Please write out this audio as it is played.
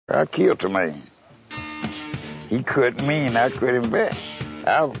I killed a man. He cut me and I cut him back.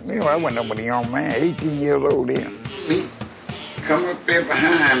 I wasn't nobody young man, 18 years old then. He come up there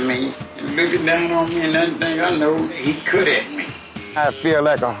behind me and looking down on me, and that thing I know, he cut at me. I feel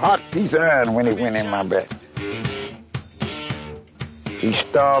like a hot piece of iron when it went in my back. He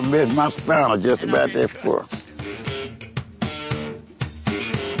starved me my spinal just about that far.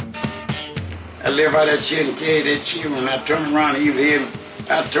 I left out that chair and carried that chair. When I turned around, he was here.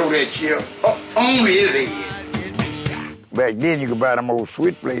 I threw that chair on his head. Back then, you could buy them old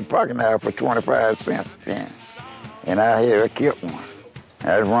switchblade pocket knife for 25 cents then. And I kept one.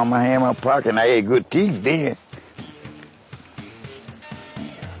 I just run my hand in my pocket, and I had good teeth then.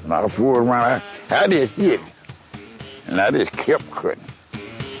 Not a fool around. I just hit it. And I just kept cutting.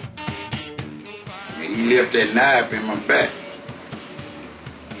 And he left that knife in my back.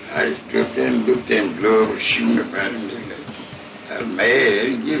 I just stood there and looked at him, blood was shooting up out of him. I was mad, I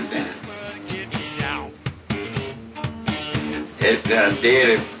didn't give a damn. That time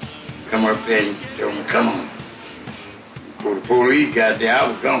Daddy come up there and told me, come on. Before the police got there, I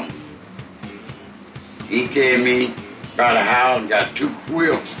was gone. He carried me by the house and got 2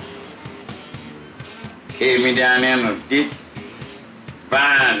 quilts. Carried me down there in the ditch,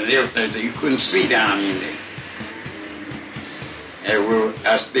 vines and everything, so you couldn't see down in there. And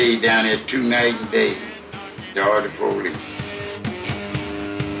I stayed down there 2 nights and days, to the police.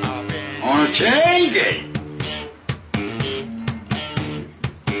 On a chain gang.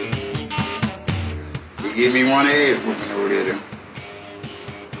 He gave me one ass whooping over there.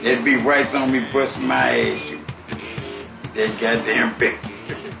 There'd be whites on me busting my ass. That goddamn bitch.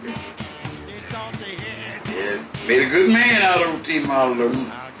 Yeah, made a good man out of T. Marlowe.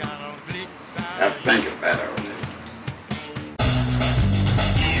 I think about it all.